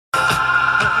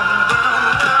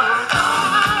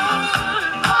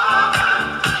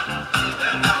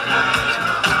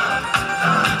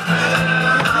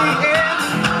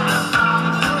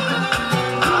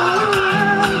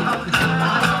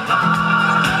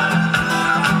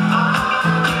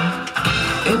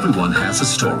Everyone has a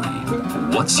story.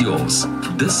 What's yours?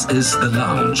 This is The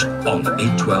Lounge on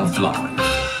 812 Live.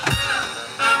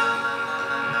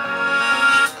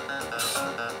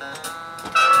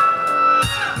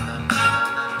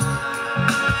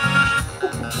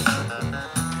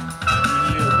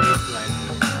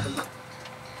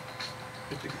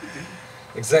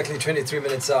 Exactly 23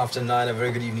 minutes after 9. A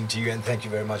very good evening to you, and thank you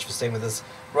very much for staying with us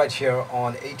right here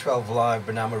on 812 Live,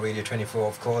 Bernama Radio 24.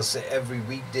 Of course, every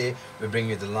weekday we bring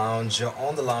you The Lounge.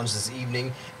 On The Lounge this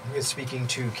evening, we're speaking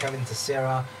to Kevin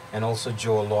Teixeira and also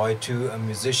Joe Loy, two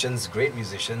musicians, great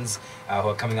musicians, who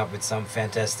are coming up with some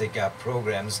fantastic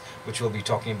programs, which we'll be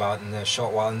talking about in a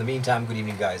short while. In the meantime, good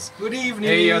evening, guys. Good evening.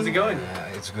 Hey, how's it going?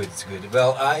 It's good, it's good.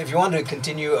 Well, if you want to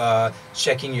continue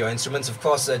checking your instruments, of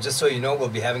course, just so you know, we'll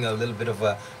be having a little bit of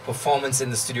a performance in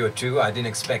the studio too. I didn't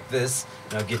expect this.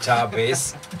 Guitar,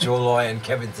 bass, Joe Loy and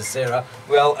Kevin Teixeira.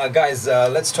 Well, guys,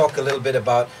 let's talk a little bit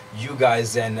about you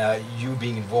guys and you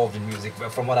being involved in music.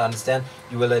 From what I understand,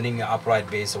 you were learning upright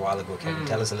bass a while ago. Kevin,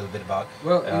 tell us a little bit about.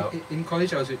 Well, in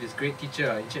college, I was with this great teacher,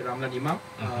 Encik Ramlan Imam.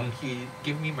 He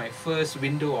gave me my first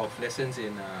window of lessons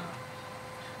in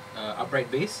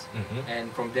upright bass,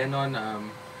 and from then on,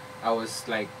 I was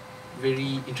like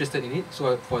very interested in it.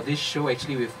 So for this show,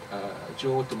 actually with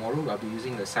Joe tomorrow, I'll be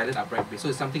using the silent upright bass. So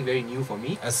it's something very new for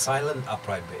me. A silent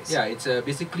upright bass. Yeah, it's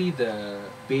basically the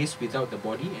bass without the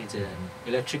body, and it's an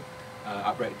electric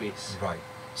upright bass. Right.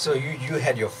 So you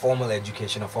had your formal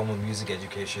education, or formal music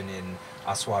education in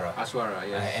Aswara. Aswara,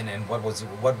 yes. And what was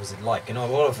it like? You know,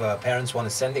 a lot of parents want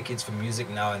to send their kids for music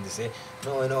now, and they say,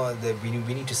 no,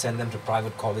 we need to send them to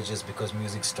private colleges because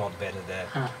music's taught better there.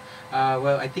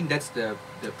 Well, I think that's the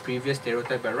previous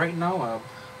stereotype. But right now,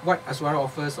 what Aswara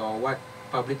offers, or what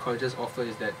public colleges offer,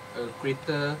 is that a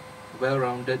greater,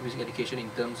 well-rounded music education in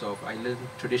terms of I learned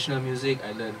traditional music,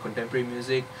 I learned contemporary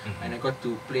music, and I got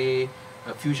to play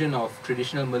a fusion of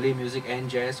traditional Malay music and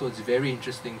jazz. So it's very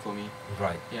interesting for me.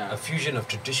 Right. Yeah. A fusion of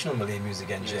traditional Malay music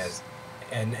and Yes. jazz,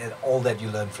 and all that you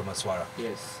learned from Aswara.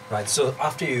 Yes. Right. So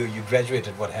after you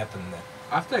graduated, what happened then?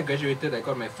 After I graduated, I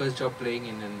got my first job playing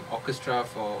in an orchestra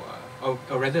for, or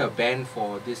rather a band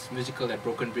for this musical at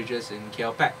Broken Bridges in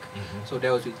KLPAC. So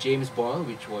that was with James Boyle,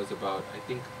 which was about, I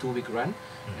think, 2-week run.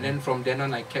 And then from then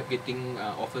on, I kept getting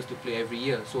offers to play every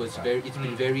year. So it's it's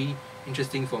been very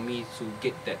interesting for me to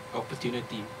get that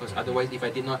opportunity. Because otherwise, if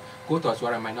I did not go to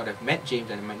Aswara, I might not have met James,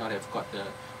 and I might not have got the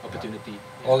opportunity.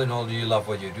 Yeah. All in all, do you love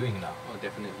what you're doing now? Oh,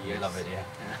 definitely, yes. You love it, yeah.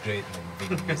 Great, man,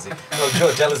 being in music. Well,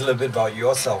 Joe, tell us a little bit about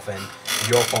yourself and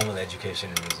your formal education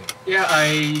in music. Yeah,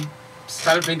 I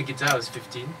started playing the guitar. I was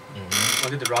 15.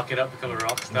 Wanted to rock it up, become a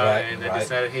rock star, and I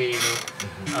decided, hey,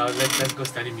 let's go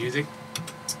study music.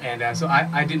 And so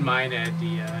I did mine at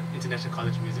the International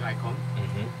College of Music, ICOM,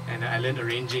 and I learned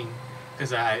arranging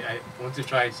because I wanted to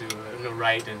try to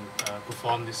write and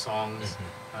perform these songs,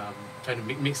 trying to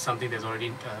mix something that's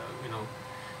already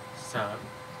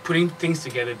putting things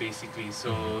together basically.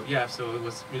 So yeah, so it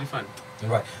was really fun.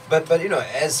 Right, but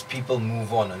as people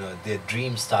move on, their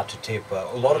dreams start to taper.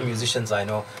 A lot of musicians I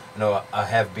know,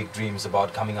 have big dreams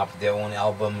about coming up with their own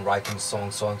album, writing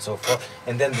songs, so on and so forth,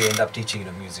 and then they end up teaching in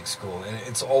a music school, and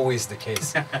it's always the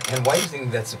case. And why do you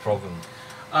think that's a problem?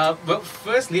 Well,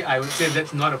 firstly, I would say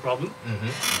that's not a problem,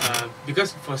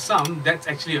 because for some, that's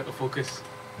actually a focus.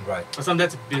 Right. For some,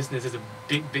 that's a business. It's a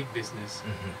big business.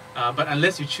 But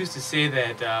unless you choose to say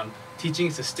that teaching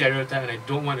is a stereotype and I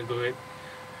don't want to go it,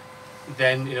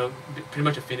 then pretty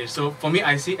much a finish. So for me,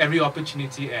 I see every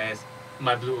opportunity as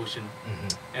my blue ocean.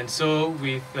 And so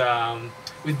with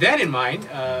that in mind,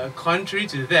 contrary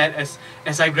to that,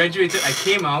 as I graduated, I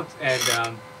came out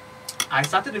and I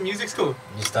started a music school.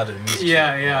 You started a music school?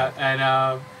 Yeah.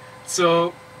 And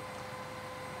so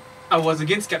I was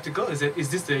again skeptical. Is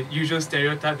this the usual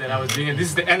stereotype that I was doing? And this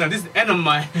is the end of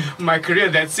my career.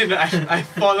 That's it. I've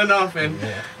fallen off.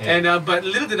 And but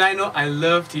little did I know, I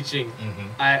love teaching.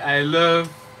 I love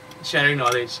sharing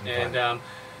knowledge. And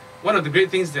one of the great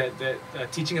things that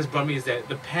teaching has brought me is that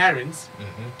the parents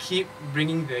keep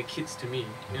bringing their kids to me.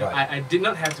 I did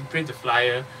not have to print a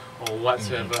flyer or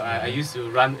whatsoever. I used to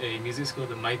run a music school,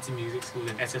 the Mighty Music School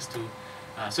in SS2.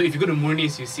 So if you go to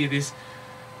Murni's, you see this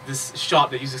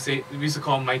shop that we used to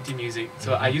call Mighty Music.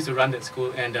 So I used to run that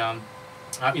school, and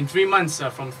in 3 months,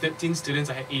 from 13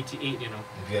 students, I had 88. You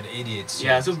had 88 students.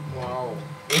 Yeah, so wow.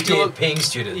 88 paying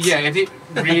students. Yeah, I did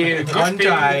really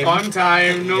good on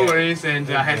time, no worries, and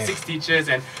I had 6 teachers,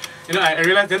 and I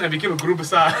realized then I became a guru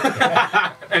besar,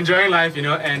 enjoying life,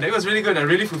 and it was really good,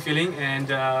 really fulfilling, and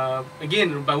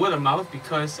again by word of mouth,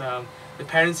 because the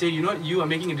parents say, you are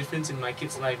making a difference in my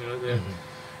kid's life.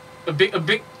 A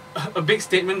big a big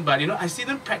statement, but I see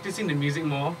them practicing the music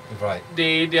more. Right.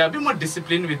 They are a bit more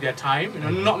disciplined with their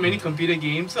time. Not many computer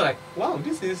games. So like, wow,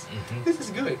 this is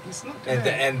good. It's not too bad.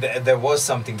 And there was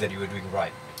something that you were doing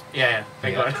right. Yeah,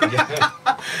 thank God.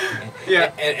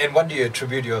 Yeah. And what do you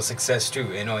attribute your success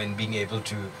to, in being able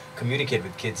to communicate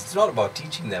with kids? It's not about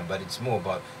teaching them, but it's more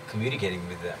about communicating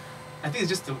with them. I think it's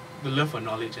just the love for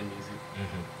knowledge and music.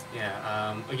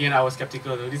 Yeah. Again, I was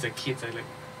skeptical. These are kids.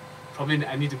 Probably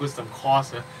I need to go to some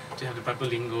course to have the proper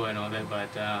lingo and all that. But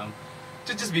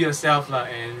just be yourself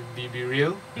and be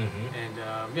real.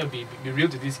 And be real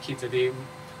to these kids. They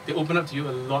open up to you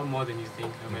a lot more than you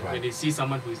think when they see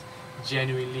someone who's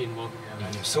genuinely involved in their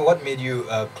life. So what made you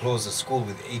close the school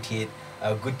with 88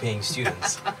 good-paying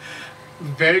students?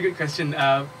 Very good question.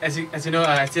 As you know,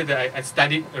 I said that I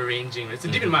studied arranging. So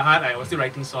deep in my heart, I was still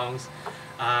writing songs.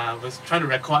 Was trying to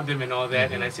record them and all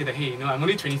that. And I said that, hey, I'm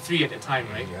only 23 at the time,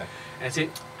 right? Yeah. And I said,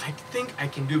 I think I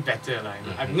can do better.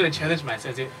 I'm going to challenge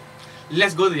myself. I said,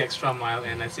 let's go the extra mile.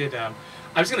 And I said, I'm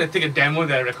just going to take a demo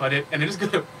that I recorded and I'm just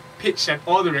going to pitch at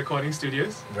all the recording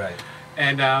studios. Right.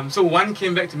 And so one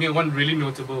came back to me, one really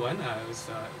notable one.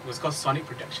 It was called Sonic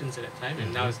Productions at that time,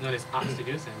 and now it's known as Art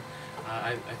Studios. And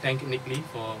I thank Nick Lee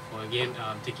for again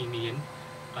taking me in.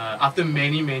 After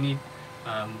many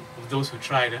of those who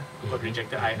tried got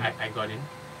rejected, I got in.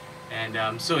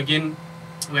 And so again,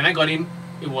 when I got in,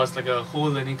 it was like a whole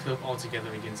learning curve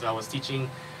altogether again. So I was teaching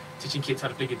kids how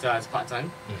to play guitar as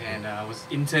part-time, and I was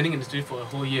interning in the studio for a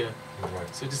whole year.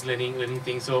 Right. So just learning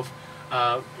things. So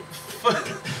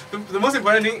the most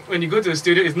important thing when you go to a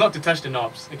studio is not to touch the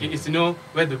knobs. Okay, it's to know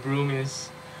where the broom is,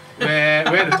 where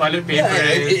the toilet paper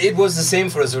is. It was the same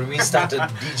for us when we started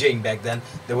DJing back then.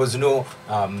 There was no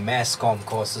mass comm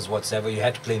courses whatsoever. You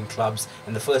had to play in clubs,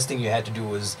 and the first thing you had to do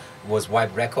was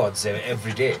wipe records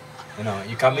every day.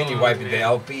 You come in, you wipe the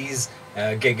LPs.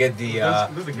 Get the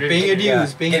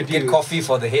get coffee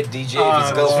for the head DJ. If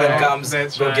his girlfriend comes,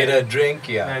 go get a drink.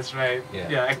 Yeah, that's right.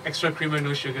 Yeah, extra creamer,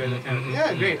 no sugar.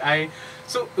 Yeah, great.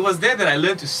 So it was there that I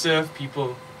learned to serve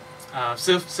people,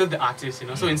 serve the artists.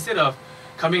 So instead of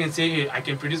coming and saying, hey, I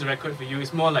can produce a record for you,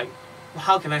 it's more like, well,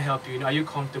 how can I help you? Are you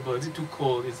comfortable? Is it too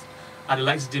cold? Are the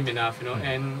lights dim enough?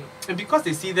 And because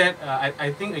they see that,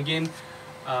 I think again.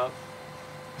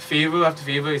 Favor after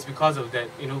favor is because of that.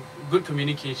 Good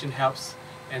communication helps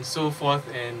and so forth.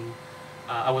 And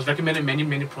I was recommended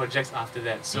many projects after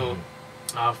that. So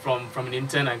from an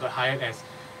intern, I got hired as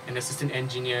an assistant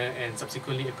engineer and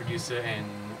subsequently a producer and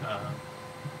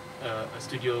a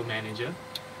studio manager.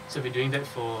 So I've been doing that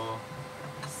for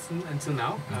until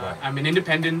now. I'm an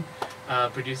independent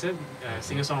producer,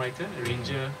 singer-songwriter,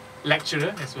 arranger,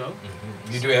 lecturer as well.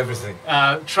 You do everything.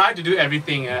 Try to do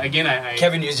everything. Again,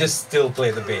 Kevin, you just still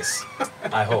play the bass.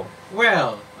 I hope.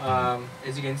 Well,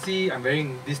 as you can see, I'm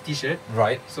wearing this T-shirt.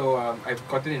 Right. So I've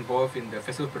gotten involved in the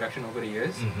festival production over the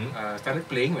years. Started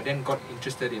playing, but then got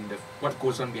interested in what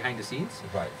goes on behind the scenes.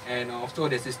 Right. And also,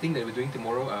 there's this thing that we're doing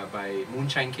tomorrow by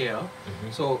Moonshine KL.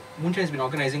 So Moonshine has been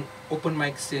organizing open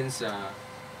mics since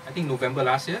I think November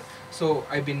last year. So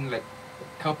I've been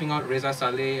helping out Reza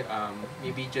Saleh,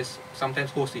 maybe just sometimes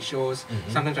host his shows,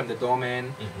 sometimes I'm the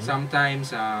doorman,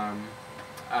 sometimes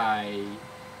I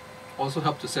also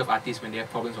help to serve artists when they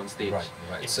have problems on stage.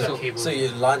 Right. So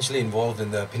you're largely involved in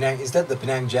the Penang, is that the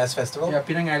Penang Jazz Festival? Yeah,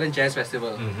 Penang Island Jazz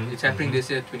Festival. It's happening this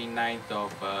year, 29th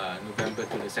of November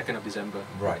to the 2nd of December.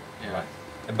 Right. Yeah.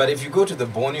 But if you go to the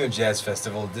Borneo Jazz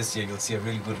Festival this year, you'll see a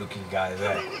really good looking guy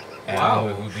there. And wow.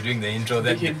 We'll be doing the intro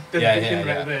then. Right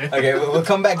there. Okay, we'll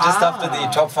come back just after the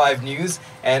top 5 news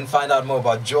and find out more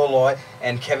about Joe Loy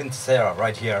and Kevin Sarah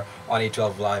right here on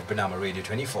 812 Live, Bernama Radio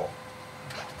 24.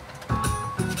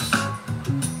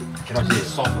 Cannot hear.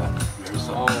 Soft lah. Very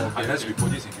soft. Oh, okay. Unless we put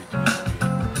this in between.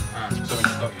 So when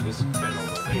you talk, you just bend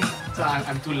over. So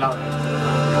I'm too loud.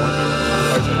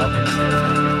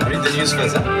 Read the news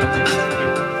first.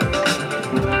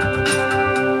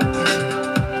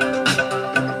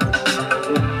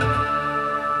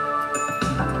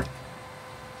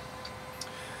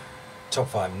 Top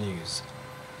 5 news.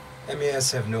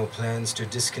 MAS have no plans to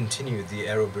discontinue the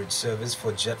Aerobridge service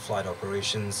for jet flight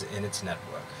operations in its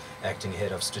network. Acting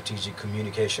Head of Strategic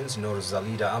Communications, Nur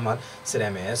Zalida Ahmad, said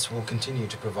MAS will continue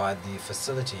to provide the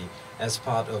facility as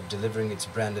part of delivering its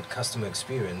branded customer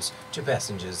experience to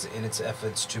passengers in its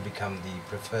efforts to become the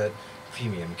preferred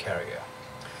premium carrier.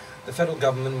 The federal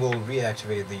government will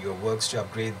reactivate the works to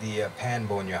upgrade the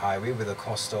Pan-Borneo Highway with a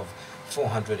cost of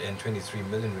 423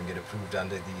 million ringgit approved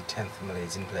under the 10th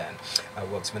Malaysian Plan.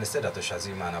 Works Minister Dr.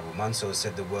 Shaziman Abu Mansur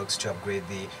said the works to upgrade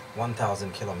the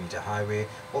 1,000-kilometer highway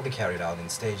will be carried out in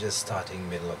stages starting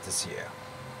middle of this year.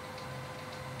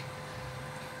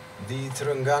 The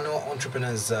Terengganu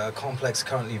Entrepreneurs Complex,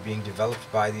 currently being developed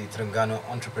by the Terengganu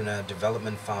Entrepreneur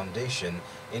Development Foundation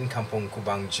in Kampung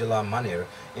Kubang, Jila Manir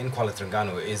in Kuala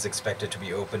Terengganu, is expected to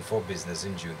be open for business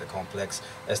in June. The complex,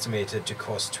 estimated to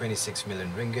cost 26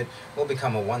 million ringgit, will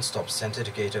become a one-stop center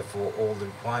to cater for all the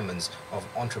requirements of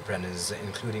entrepreneurs,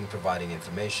 including providing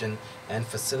information and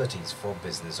facilities for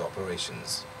business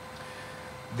operations.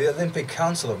 The Olympic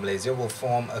Council of Malaysia will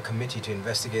form a committee to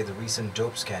investigate the recent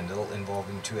dope scandal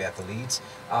involving 2 athletes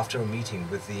after a meeting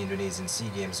with the Indonesian SEA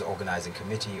Games Organising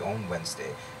Committee on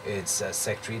Wednesday. Its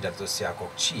Secretary, Dr. Siak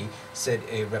Kok Chi, said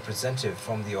a representative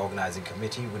from the organising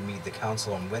committee would meet the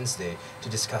council on Wednesday to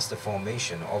discuss the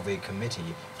formation of a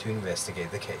committee to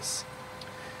investigate the case.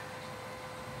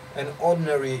 And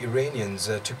ordinary Iranians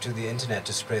took to the internet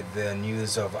to spread the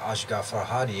news of Asghar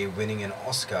Farhadi winning an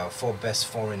Oscar for Best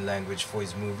Foreign Language for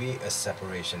his movie A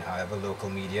Separation. However, local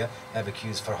media have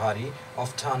accused Farhadi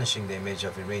of tarnishing the image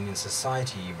of Iranian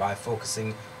society by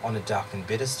focusing on a dark and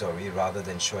bitter story rather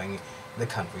than showing the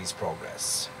country's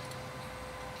progress.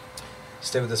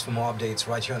 Stay with us for more updates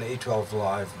right here on 812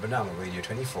 Live, Bernama Radio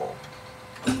 24.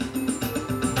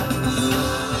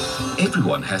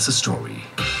 Everyone has a story.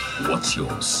 What's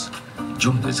yours?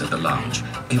 Join us at the lounge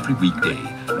every weekday,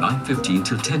 9:15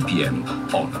 till 10 p.m.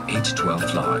 on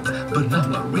 812 Live,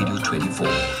 Bernama Radio 24.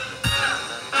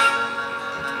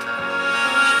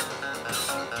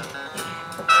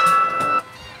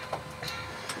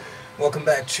 Welcome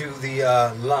back to the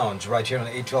lounge right here on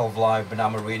 812 Live,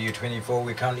 Bernama Radio 24.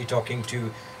 We're currently talking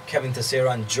to Kevin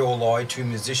Teixeira and Joe Loy, 2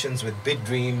 musicians with big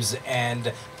dreams,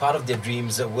 and part of their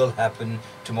dreams will happen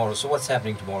tomorrow. So what's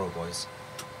happening tomorrow, boys?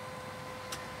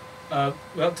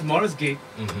 Well, tomorrow's gig,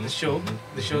 the show,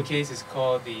 the showcase is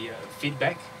called the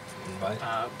Feedback, Right.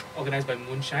 Organized by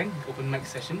Moonshine, open mic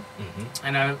session.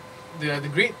 And the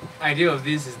great idea of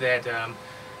this is that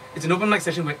it's an open mic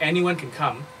session where anyone can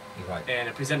come Right.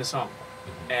 and present a song,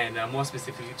 and more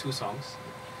specifically 2 songs.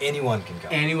 Anyone can come.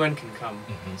 Anyone can come.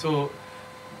 So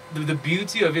the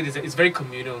beauty of it is that it's very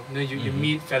communal. You know, you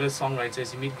meet fellow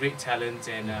songwriters, you meet great talent,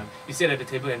 and you sit at the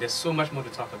table, and there's so much more to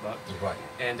talk about. Right.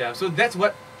 And so that's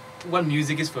what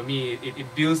music is for me.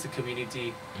 It builds the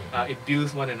community, it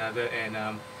builds one another,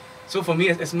 and so for me,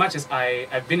 as much as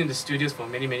I've been in the studios for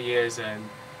many years and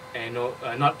you know,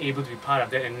 not able to be part of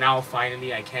that, and now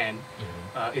finally I can.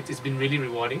 It's been really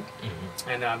rewarding.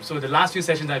 And so the last few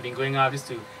sessions I've been going out just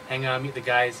to hang out, meet the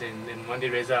guys, and one day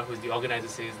Reza, who's the organizer,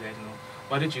 says that, you know,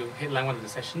 why don't you headline one of the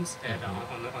sessions at,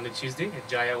 on the Tuesday at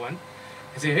Jaya 1?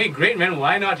 I say, hey, great man,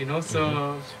 why not, you know?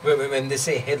 So When they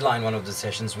say headline one of the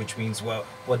sessions, which means, well,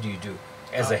 what do you do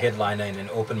as a headliner in an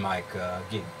open mic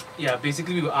gig? yeah,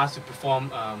 basically we were asked to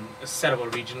perform a set of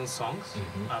original songs.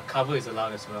 Cover is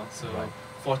allowed as well, so Right.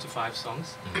 4 to 5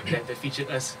 songs that feature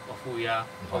us of who we are.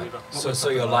 What we Right. rock- what So, we so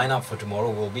talk your about. lineup for tomorrow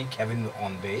will be Kevin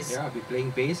on bass. Yeah, I'll be playing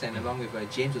bass, and along with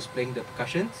James who's playing the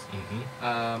percussions.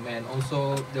 And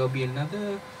also there'll be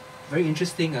another very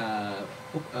interesting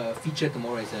feature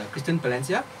tomorrow. Is Christian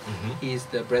Palencia. He's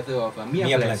the brother of Mia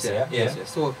Mia Palencia. Palencia, Yes, yeah.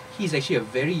 yes. So he's actually a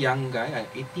very young guy,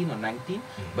 18 or 19,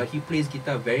 but he plays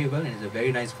guitar very well and has a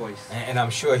very nice voice. And I'm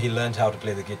sure he learned how to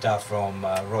play the guitar from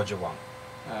Roger Wang.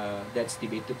 That's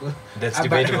debatable. That's But-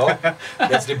 debatable.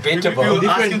 That's We debatable. will ask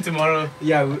Different- him tomorrow.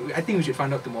 Yeah, I think we should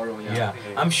find out tomorrow. Yeah. Yeah,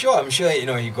 Yeah. I'm sure. You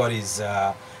know, he got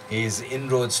his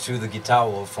inroads to the guitar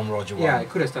world from Roger Wang. Yeah, I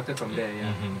could have started from there.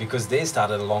 Yeah. Because they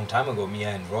started a long time ago, Mia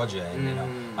and Roger, and you know,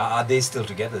 are they still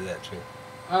together there too?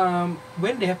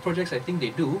 When they have projects, I think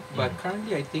they do. But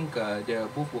currently, I think they're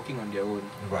both working on their own.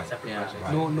 Right. Separate Yeah, projects.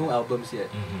 Right. no albums yet.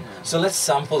 Yeah. So let's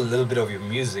sample a little bit of your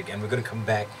music, and we're going to come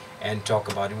back and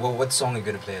talk about it. Well, what song are you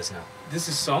going to play us now? This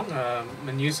is a song,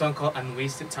 a new song called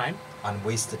Unwasted Time.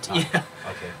 Unwasted Time. Yeah.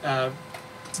 Okay.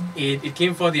 It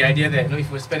came for the idea that, you know, if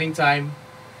we're spending time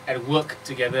at work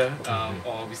together,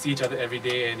 or we see each other every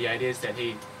day, and the idea is that,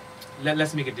 hey,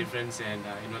 let's make a difference, and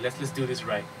you know, let's do this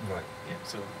right. Right. Yeah.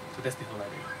 So that's the whole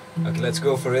idea. Okay, let's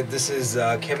go for it. This is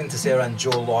Kevin Teixeira and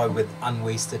Joe Loy with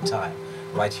Unwasted Time,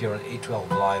 right here on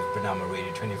 812 Live, Bernama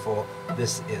Radio 24.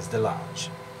 This is The Lounge.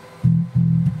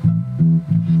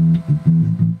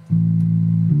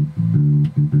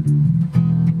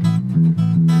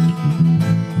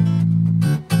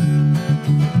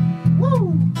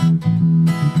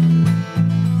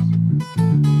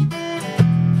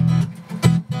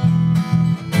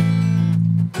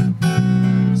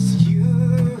 It's you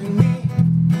and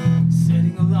me,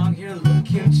 sitting along here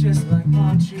looking just like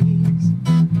palm trees.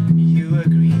 You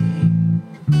agree?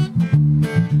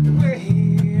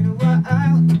 Wait a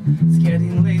while,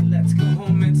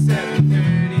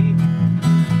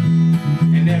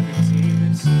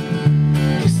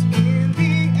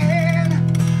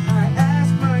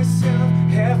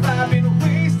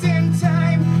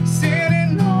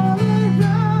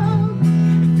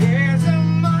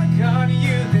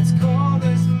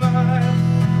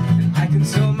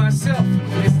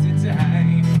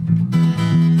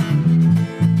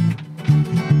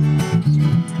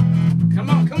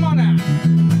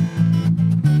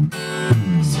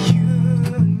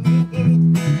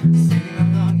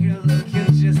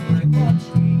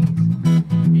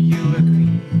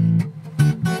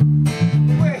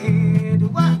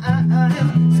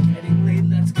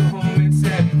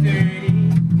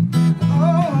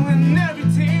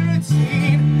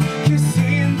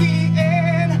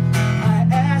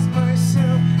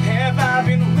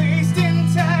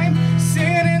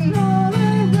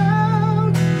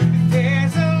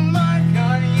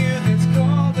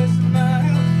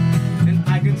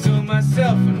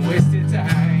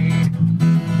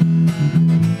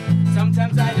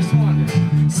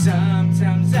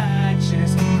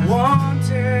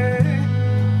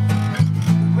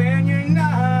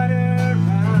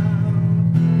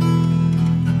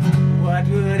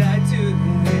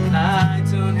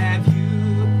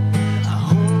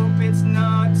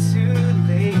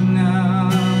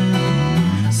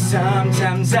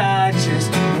 Sometimes I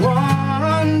just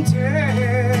wonder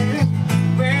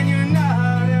when you're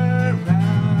not around,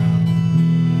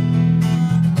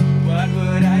 what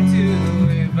would I do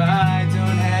if I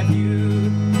don't have you?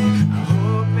 I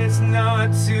hope it's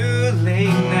not too late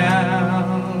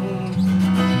now.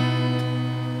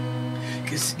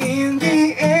 'Cause in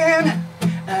the end,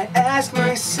 I ask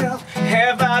myself,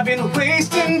 have I been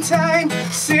wasting time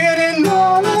sitting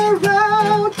all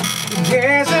around?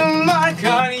 There's a mark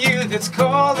on you that's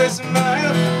called a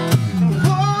smile.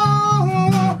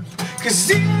 Whoa, 'cause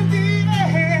in the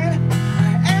end,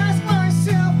 I ask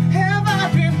myself, have I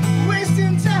been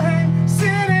wasting time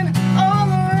sitting all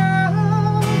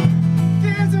around?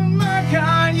 There's a mark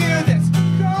on you that's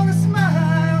called a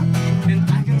smile, and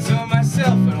I can tell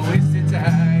myself I wasted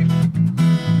time.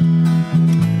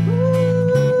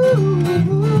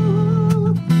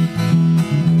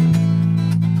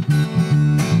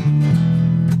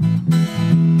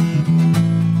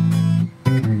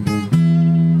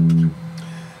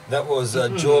 That was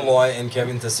Joe, Loy and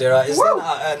Kevin Tessera. Is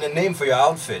there a name for your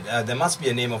outfit? There must be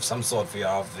a name of some sort for your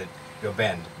outfit, your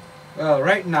band. Well,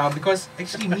 right now, because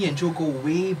actually me and Joe go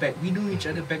way back. We knew each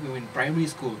other back when we were in primary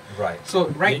school. Right. So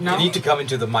right you now... You need to come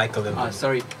into the mic a little bit.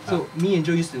 Sorry. So me and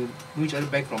Joe used to know each other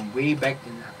back from way back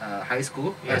in high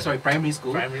school. Yeah. Primary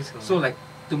school. Primary school. So like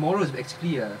tomorrow is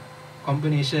actually a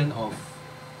combination of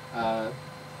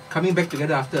coming back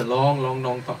together after a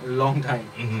long time.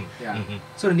 Yeah.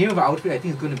 So the name of our outfit I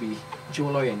think is going to be Joe,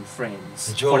 Loy and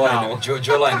Friends. Joe, for Loy now. and,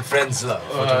 Joe Loy and Friends Love.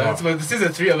 for tomorrow. So this is the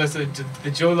three of us, so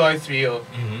the Joe Loy trio.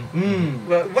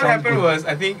 Well, what Sounds happened good. was,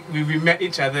 I think we met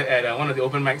each other at one of the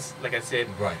open mics, like I said.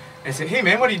 Right. I said, hey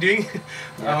man, what are you doing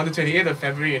on the 28th of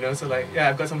February, you know? So like, yeah,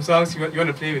 I've got some songs, you want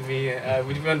to play with me?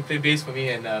 Would you want to play bass for me?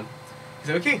 And he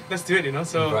said, okay, let's do it, you know?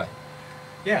 So, Right.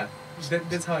 yeah,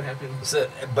 that's how it happened. So,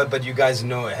 but you guys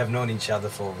have known each other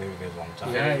for a very, very long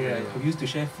time. Yeah. We used to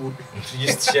share food. You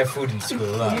used to share food in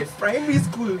school. Primary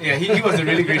school. Yeah, he was a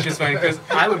really gracious one because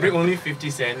I would bring only 50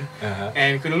 cent Uh-huh.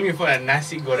 and could only afford a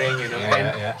nasi goreng, you know? Yeah,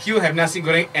 and yeah. he would have nasi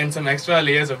goreng and some extra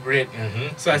layers of bread.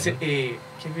 Mhm. So I said, hey,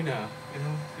 Kevin, you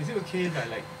know, is it okay if I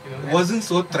like, you know? It wasn't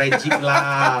so tragic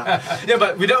lah. Yeah,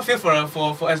 but without fail,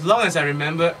 for as long as I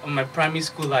remember on my primary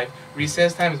school life,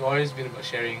 recess time has always been about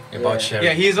sharing. About sharing.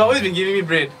 Yeah, he's always been giving me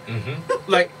bread.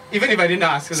 Like, even if I didn't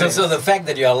ask. So the fact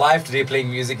that you're alive today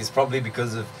playing music is probably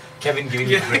because of Kevin giving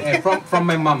you break. Yeah, from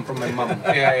my mum.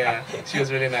 yeah, she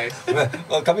was really nice.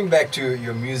 Well, coming back to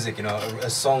your music, you know,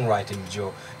 songwriting,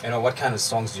 Joe. You know, what kind of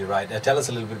songs do you write? Tell us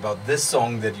a little bit about this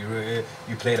song that you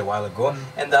played a while ago,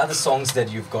 and the other songs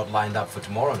that you've got lined up for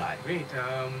tomorrow night. Great.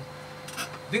 I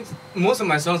think most of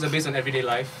my songs are based on everyday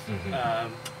life.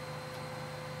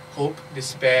 Hope,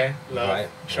 despair, love, Right,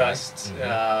 trust,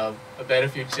 right. a better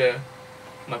future,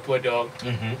 my poor dog.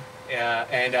 Mm-hmm. Yeah,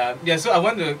 and so I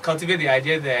want to cultivate the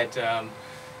idea that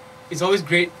it's always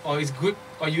great, or it's good,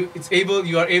 or you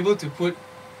are able to put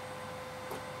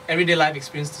everyday life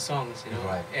experience to songs, you know.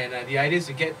 Right. And the idea is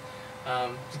to get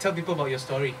to tell people about your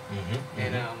story.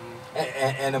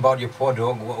 And about your poor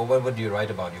dog, what do you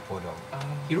write about your poor dog?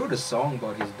 He wrote a song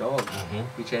about his dog,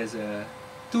 which has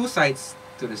two sides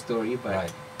to the story, but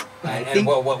Right. I And think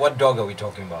what dog are we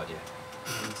talking about here?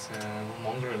 It's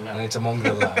mongrel. It's a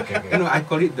mongrel. Okay. you know, I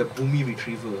call it the Boomy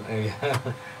Retriever.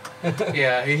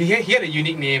 Yeah, he had a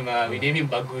unique name. We named him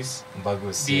Bagus.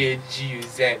 Bagus.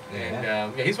 Baguz, and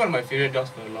Yeah. he's one of my favorite dogs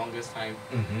for the longest time.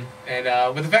 Mm-hmm. And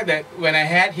but the fact that when I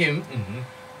had him, Mm-hmm.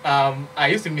 I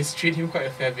used to mistreat him quite a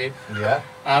fair bit. Yeah.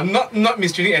 Not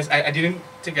mistreating as I didn't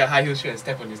take a high heel shoe and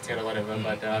step on his tail or whatever.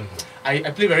 But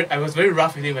I was very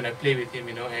rough with him when I played with him,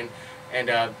 you know, and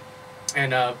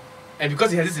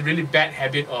because he has this really bad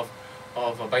habit of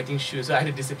biting shoes, so I had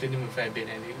to discipline him a fair bit,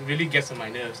 and it really gets on my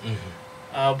nerves.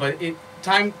 But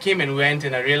time came and went,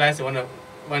 and I realized that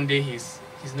one day he's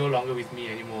no longer with me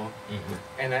anymore,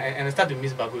 and I started to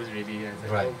miss Bagus really. I was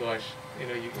like, Right. oh gosh, you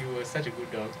know, you were such a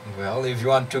good dog. Well, if you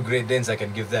want two Great Danes, I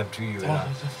can give them to you.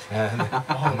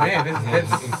 Oh man,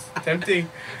 that's tempting.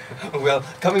 Well,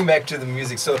 coming back to the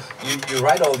music, so you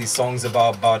write all these songs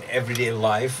about everyday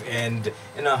life, and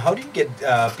you know, how do you get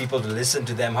people to listen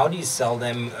to them? How do you sell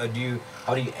them? How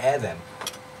do you air them?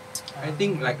 I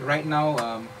think like right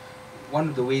now, one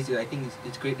of the ways that I think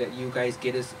it's great that you guys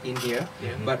get us in here.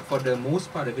 Yeah. But for the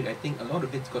most part of it, I think a lot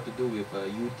of it's got to do with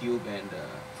YouTube and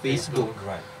Facebook.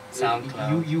 Right.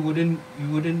 SoundCloud. You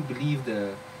wouldn't believe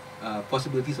the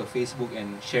possibilities of Facebook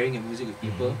and sharing your music with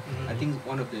people. I think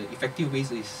one of the effective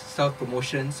ways is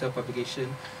self-promotion,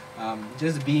 self-publication,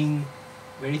 just being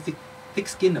very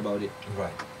thick-skinned about it.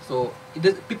 Right. So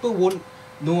people won't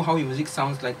know how your music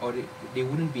sounds like, or they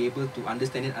wouldn't be able to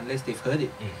understand it unless they've heard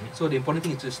it. So the important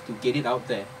thing is just to get it out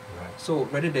there. Right. So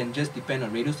rather than just depend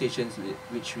on radio stations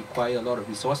which require a lot of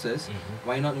resources,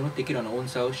 why not take it on our own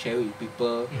self, share it with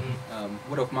people,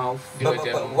 word of mouth. But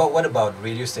what about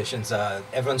radio stations?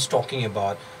 Everyone's talking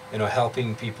about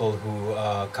helping people who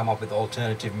come up with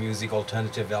alternative music,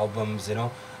 alternative albums.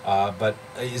 But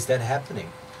is that happening?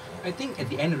 I think at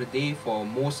the end of the day, for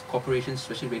most corporations,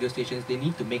 especially radio stations, they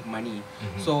need to make money.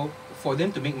 So for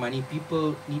them to make money,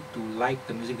 people need to like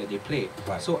the music that they play.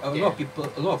 Right. So a lot of people,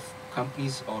 a lot of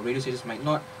companies or radio stations might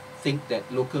not think that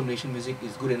local Malaysian music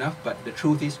is good enough, but the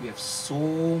truth is we have so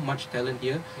much talent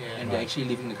here, and they're actually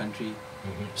leaving the country.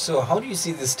 So how do you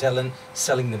see this talent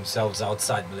selling themselves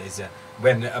outside Malaysia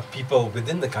when people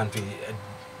within the country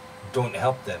don't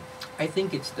help them? I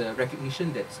think it's the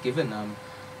recognition that's given.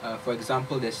 For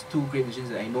example, there's two great musicians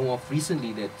that I know of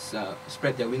recently that's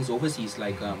spread their wings overseas,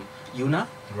 like Yuna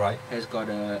Right. has got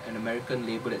an American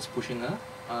label that's pushing her.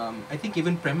 I think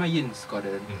even Prema Yin's got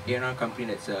an A&R company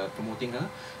that's promoting her.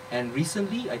 And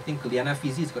recently, I think Liana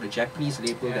Fizi's got a Japanese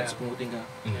label that's promoting her.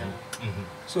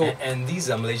 So And these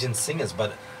are Malaysian singers,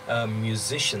 but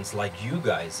musicians like you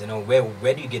guys,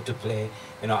 where do you get to play,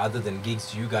 other than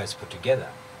gigs you guys put together?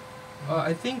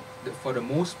 I think that for the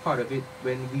most part of it,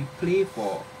 when we play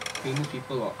for famous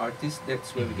people or artists,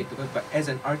 that's where we get to work. But as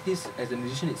an artist, as a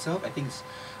musician itself, I think it's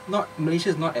not, Malaysia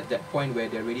is not at that point where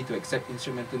they're ready to accept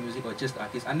instrumental music or just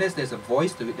artists. Unless there's a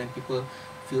voice to it, then people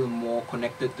feel more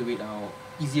connected to it or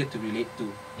easier to relate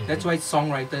to. That's why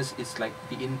songwriters is like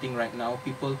the in thing right now.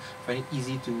 People find it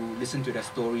easy to listen to their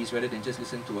stories rather than just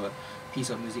listen to a piece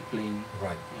of music playing.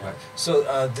 Right, Yeah. right.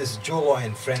 So this Joe Loy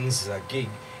and Friends gig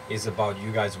is about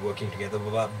you guys working together,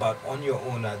 but on your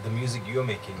own, the music you're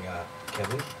making,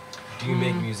 Kevin, do you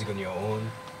make music on your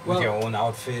own? With Well, your own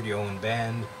outfit, your own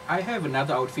band? I have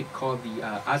another outfit called the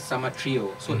Az Samad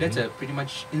Trio. So that's a pretty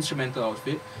much instrumental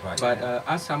outfit. Right. But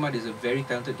Az Samad is a very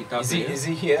talented guitar player. Is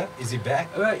he here? Is he back?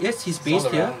 Yes, he's all based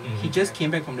here. around. He just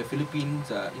came back from the Philippines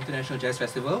International Jazz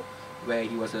Festival, where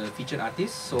he was a featured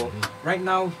artist. So right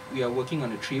now we are working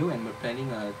on a trio, and we're planning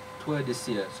a tour this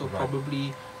year. So Right.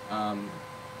 probably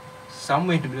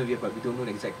somewhere in the middle of the year, but we don't know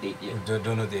the exact date yet.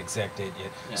 Don't know the exact date yet.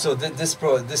 Yeah. So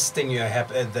this thing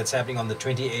that's happening on the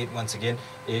 28th, once again,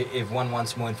 if one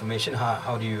wants more information,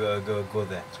 how do you go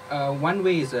there? One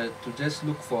way is to just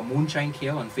look for Moonshine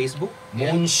KL on Facebook.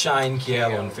 Moonshine KL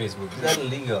KL. on Facebook. Is that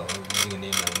illegal, using a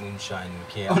name like Moonshine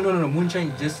KL? Oh no,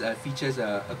 Moonshine just features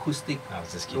acoustic I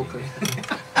was just kidding. local.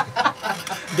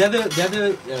 The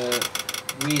other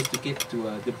way is to get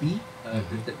to the B.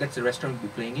 That's the restaurant we'll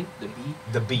be playing in. The B.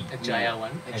 The B. A Jaya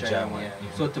one. At At Jaya Jaya one. one,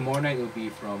 yeah. So tomorrow night will be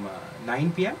from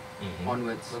 9 p.m.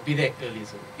 onwards. We'll be there early,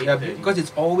 so Yeah, 8:30. because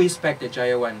it's always packed at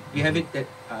Jaya one. We have it at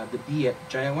the B at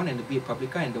Jaya one and the B at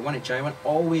Publica, and the one at Jaya one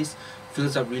always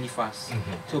fills up really fast.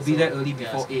 So be So, there early yeah,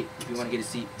 before so- 8 if you want to get a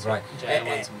seat. Right. Jaya And,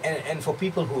 wants and for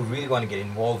people who really want to get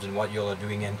involved in what you all are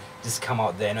doing and just come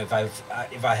out there, if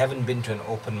I haven't been to an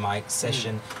open mic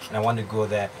session and I want to go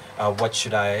there, what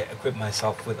should I equip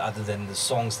myself with other than the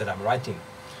songs that I'm writing?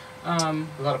 a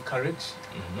lot of courage,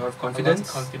 A lot of a lot confidence.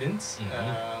 of confidence,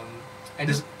 Mhm. and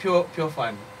just pure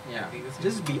fun. Yeah. Because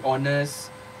Just be honest.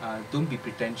 Don't be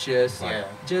pretentious. Yeah.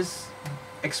 Just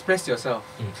express yourself.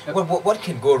 What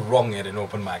can go wrong at an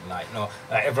open mic night? No,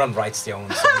 everyone writes their own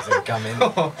songs and come in.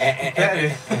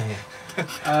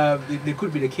 And There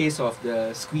could be the case of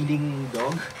the squealing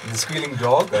dog. the squealing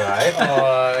dog, alright?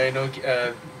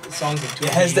 or songs in two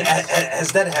Has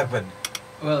beats. that happened?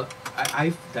 Well,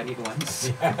 I've done it once.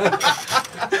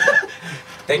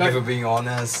 Thank you for being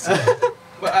honest.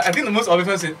 Well, I think the most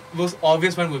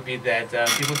obvious one would be that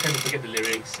people tend to forget the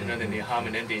lyrics, then they hum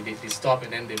and then they stop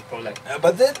and then they probably like.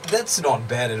 But that's not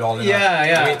bad at all. Yeah,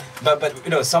 yeah. I mean,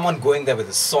 but someone going there with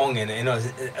a song and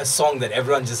a song that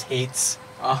everyone just hates.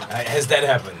 Has that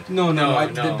happened? No. No.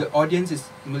 The audience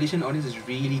Malaysian audience is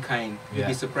really kind. You'll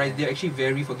be Yeah. surprised. They're actually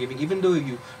very forgiving. Even though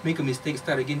you make a mistake,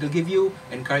 start again, they'll give you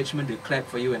encouragement, they'll clap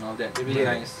for you and all that. They're really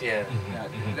nice. Yeah.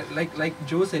 Yeah. Like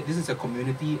Joe said, this is a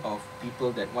community of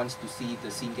people that wants to see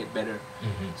the scene get better.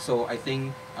 So I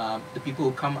think the people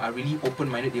who come are really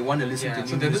open-minded. They want to listen to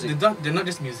So new music. they're not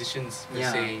just musicians per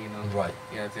Yeah. se, Right.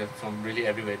 Yeah, they're from really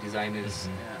everywhere. Designers,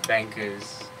 Yeah.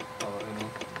 bankers, or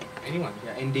anyone.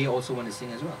 Yeah, and they also want to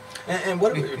sing as well. And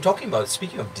what we're talking about,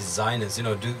 speaking of designers,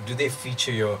 do they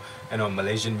feature your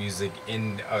Malaysian music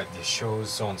in the shows,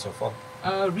 so on and so forth?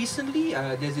 Recently,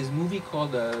 there's this movie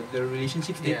called The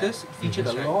Relationship Yeah. Status. It featured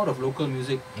That's a right. lot of local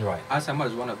music. Right. Asama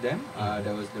is one of them.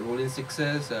 There was the Rolling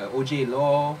Sixers, OJ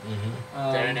Law,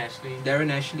 Darren Ashley. Darren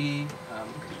Ashley,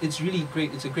 It's really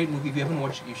great. It's a great movie. If you haven't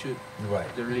watched it, you should. Right.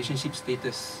 The relationship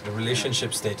status. The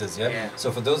relationship status, yeah? Yeah.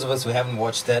 So for those of us who haven't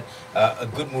watched that, a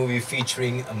good movie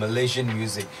featuring Malaysian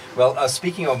music. Well,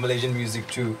 speaking of Malaysian music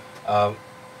too,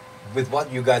 with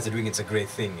what you guys are doing, it's a great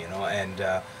thing, you know, and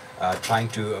trying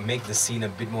to make the scene a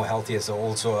bit more healthier is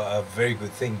also a very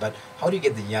good thing. But how do you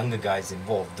get the younger guys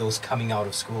involved, those coming out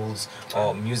of schools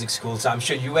or music schools? I'm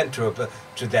sure you went through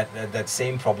that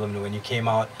same problem when you came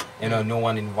out. You know, no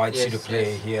one invites you to Yes,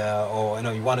 play yes. here, or you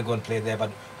know, you want to go and play there,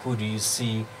 but who do you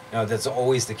see? You know, that's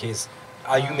always the case.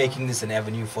 Are you making this an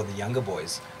avenue for the younger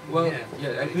boys? Well, Yeah.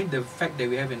 yeah. I mean, the fact that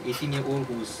we have an 18-year-old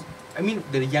who's, I mean,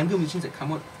 the younger musicians that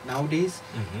come out nowadays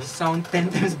sound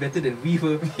 10 times better than we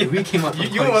were when we came out from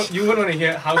college. You wouldn't want to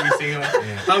hear how we sing,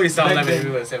 how we sound like when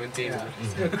we were 17.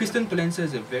 Yeah. Kristen Palenza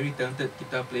is a very talented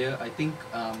guitar player. I think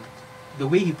the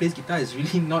way he plays guitar is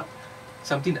really not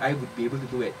something that I would be able to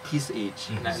do at his age.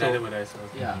 Neither would I. So.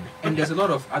 Yeah, and there's a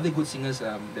lot of other good singers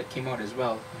that came out as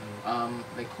well.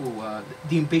 Like who?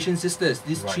 The Impatient Sisters.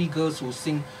 These Right. three girls who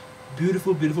sing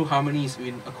beautiful, beautiful harmonies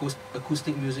in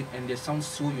acoustic music, and they sound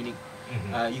so unique.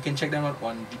 You can check them out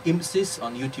on the Impsis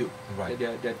on YouTube. Right.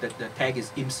 The tag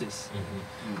is Impsis.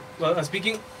 Well,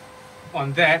 speaking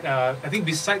on that, I think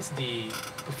besides the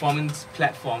performance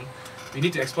platform, we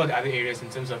need to explore the other areas in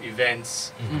terms of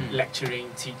events,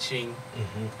 lecturing, teaching,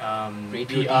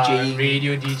 Radio PR, DJing.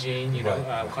 radio DJing, you know,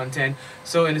 Right. content.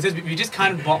 So in a sense, we just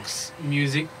can't box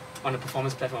music on a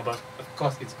performance platform, but of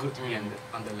course it's good to be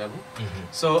on the level.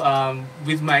 So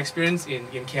with my experience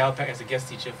in KLPAC as a guest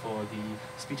teacher for the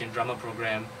speech and drama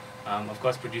program, of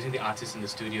course producing the artists in the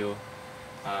studio,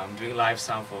 doing live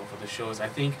sound for the shows, I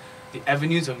think the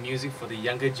avenues of music for the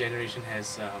younger generation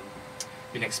has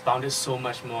been expounded so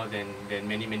much more than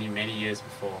many years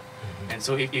before. And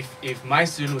so if my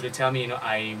student were to tell me, you know,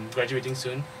 I'm graduating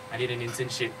soon, I need an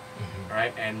internship,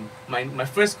 right? And my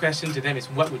first question to them is,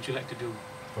 what would you like to do?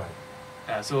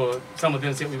 Right. So some of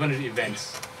them say, we want to do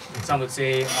events. Some would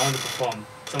say, I want to perform.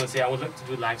 Some would say, I would like to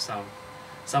do live sound.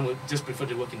 Some would just prefer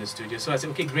to work in the studio. So I said,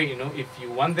 okay, great, you know, if you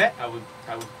want that, I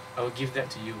would give that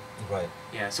to you. Right.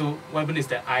 Yeah, so what happened is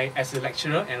that I, as a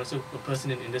lecturer and also a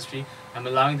person in the industry, I'm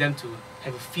allowing them to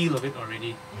have a feel of it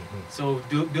already. So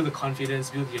build the confidence,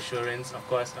 build the assurance, of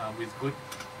course, with good,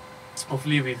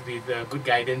 hopefully with good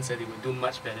guidance, that they will do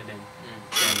much better than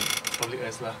probably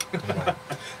us lah. Right.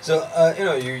 So you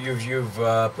know, you've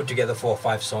put together 4 or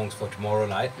 5 songs for tomorrow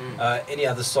night. Any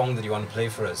other song that you want to play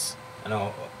for us? You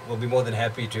know, we'll be more than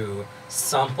happy to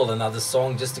sample another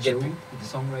song just to get. Joe, the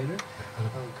songwriter. Oh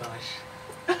gosh.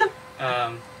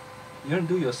 You want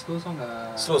to do your slow song?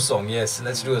 Slow song, yes.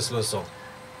 Let's do a slow song.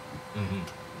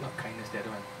 Not Kindness, the other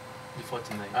one. Before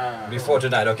tonight. Before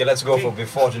tonight. Okay, let's go for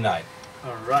Before Tonight.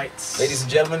 Alright. Ladies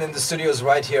and gentlemen, in the studios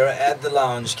right here at the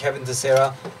lounge, Kevin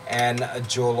Teixeira and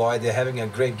Joe Loy, they're having a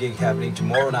great gig happening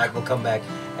tomorrow night. We'll come back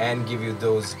and give you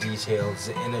those details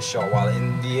in a short while.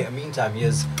 In the meantime,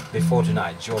 here's Before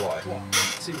Tonight, Joe Loy. 1,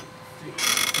 2, 3,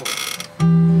 4.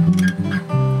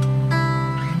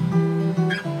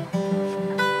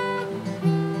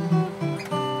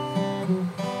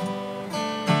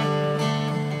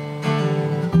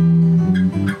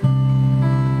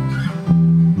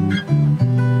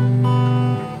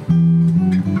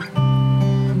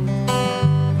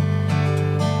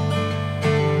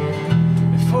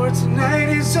 Before tonight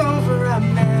is over, I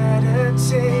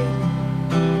meditate.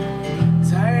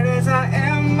 Tired as I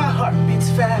am, my heart beats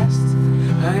fast.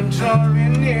 I am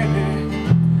drawing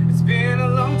nearer. It's been a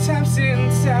long time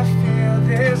since I feel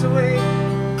this way.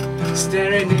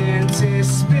 Staring into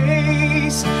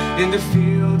space in the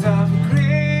field of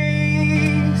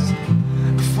grace.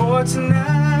 Before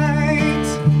tonight,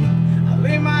 I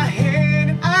lay my head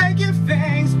and I give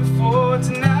thanks. Before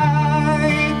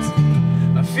tonight,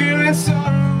 my fear and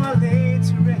sorrow I lay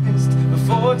to rest.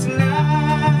 Before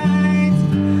tonight,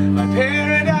 my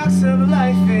paradox of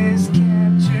life is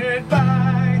captured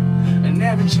by an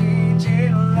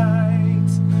ever-changing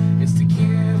light. It's the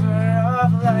giver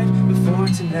of life. Before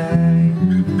tonight.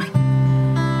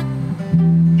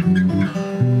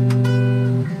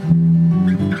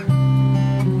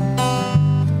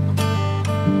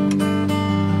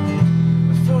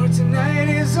 Before tonight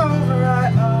is over,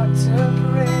 I ought to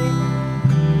pray.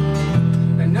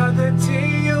 Another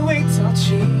day awaits, I'll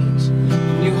change.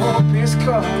 New hope is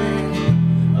calling.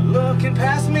 Looking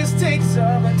past mistakes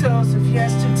of a dose of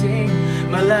yesterday.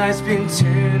 My life's been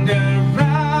turned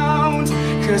around,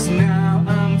 'cause now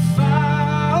I'm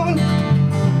found.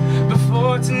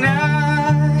 Before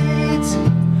tonight,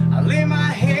 I lay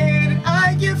my head and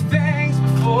I give thanks.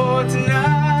 Before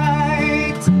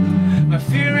tonight, my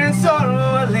fear and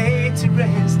sorrow I lay to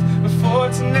rest. Before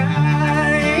tonight,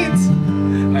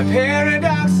 My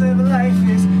paradox of life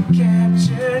is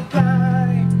captured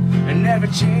by a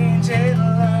never-changing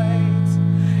light.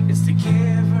 It's the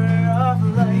giver of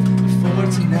life before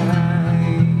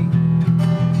tonight.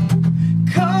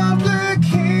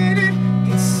 Complicated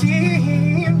it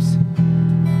seems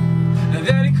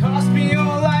that it cost me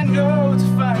all I know to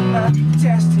find my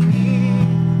destiny.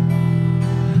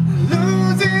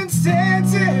 Losing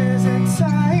senses at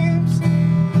times,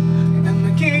 and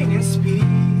I'm gaining speed.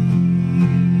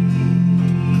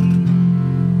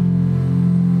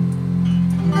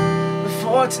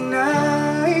 Before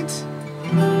tonight,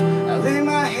 I lay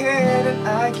my head and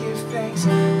I give thanks.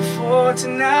 Before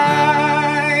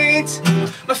tonight,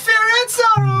 my fear and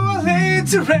sorrow I lay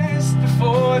to rest.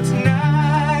 Before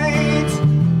tonight,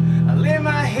 I lay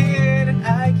my head and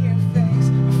I give thanks.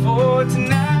 Before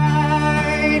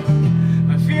tonight,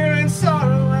 my fear and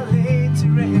sorrow I lay to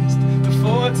rest.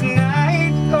 Before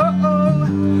tonight, oh oh,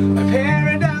 my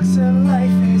paradox of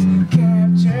life is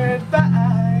captured by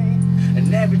a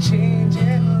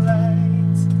never-changing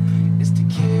light. It's the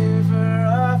giver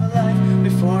of life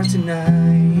before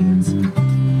tonight.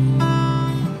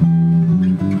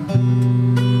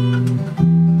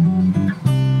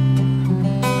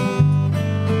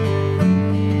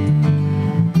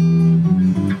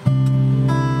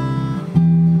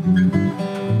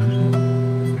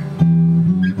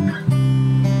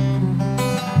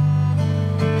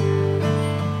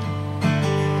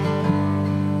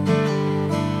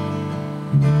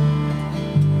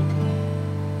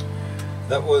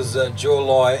 That was Joe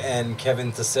Loy and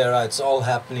Kevin Tessera. It's all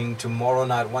happening tomorrow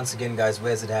night. Once again, guys,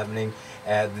 where's it happening?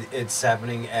 It's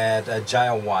happening at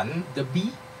Jaya 1. The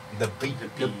B. The B.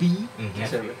 The B. Mhm.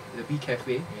 Sorry, the B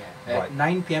Cafe. Yeah. At Right.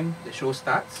 9 p.m. the show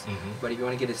starts. Mhm. But if you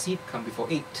want to get a seat, come before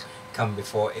 8. Come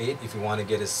before 8 if you want to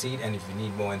get a seat, and if you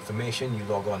need more information, you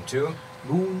log on to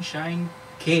Moonshine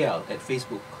KL at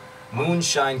Facebook.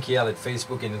 Moonshine KL at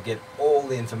Facebook, and you'll get all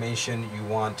the information you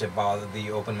want about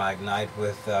the open mic night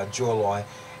with Joe Loy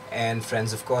and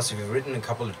friends. Of course, if you've written a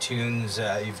couple of tunes,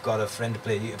 you've got a friend to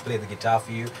play the guitar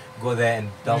for you, go there and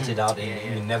belt it out, and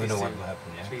Yeah, you never know please what do. will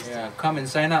happen. Yeah? Please Yeah, come and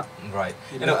sign up. Right.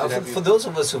 We'd You know, love to have for, you. for those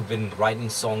of us who've been writing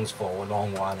songs for a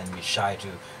long while and we're shy to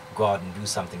go out and do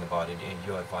something about it,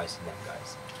 your advice to them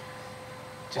guys,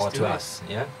 Just or do to it. us,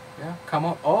 yeah. Yeah, come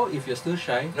out. Or if you're still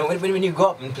shy, No, when you go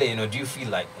up and play, do you feel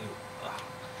like,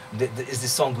 is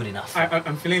this song good enough?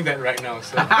 I'm feeling that right now,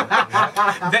 so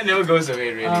that never goes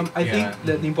away, really. I Yeah. think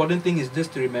that the important thing is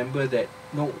just to remember that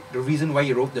the reason why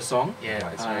you wrote the song, Yeah,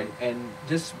 that's um, right. and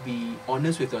just be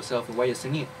honest with yourself and why you're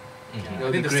singing it. Mhm. I That'll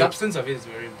think be the great. substance of it is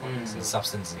very important. The So.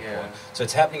 substance is Yeah. important. So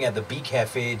it's happening at the B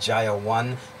Cafe, Jaya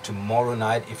 1, tomorrow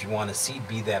night. If you want a seat,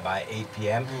 be there by 8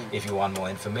 p.m. If you want more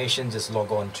information, just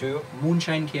log on to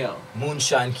Moonshine KL.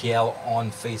 Moonshine KL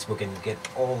on Facebook, and you get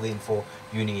all the info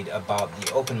you need about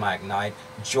the open mic night,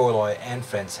 Joe Loy and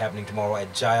friends, happening tomorrow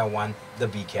at Jaya 1, the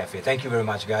B Cafe. Thank you very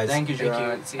much, guys. Thank you, Thank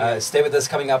Gerard. you. See you. Stay with us.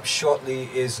 Coming up shortly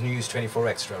is News 24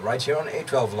 Extra, right here on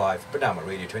 812 Live, bernama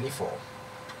Radio 24.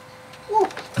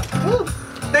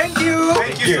 Thank you.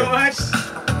 Thank you so much.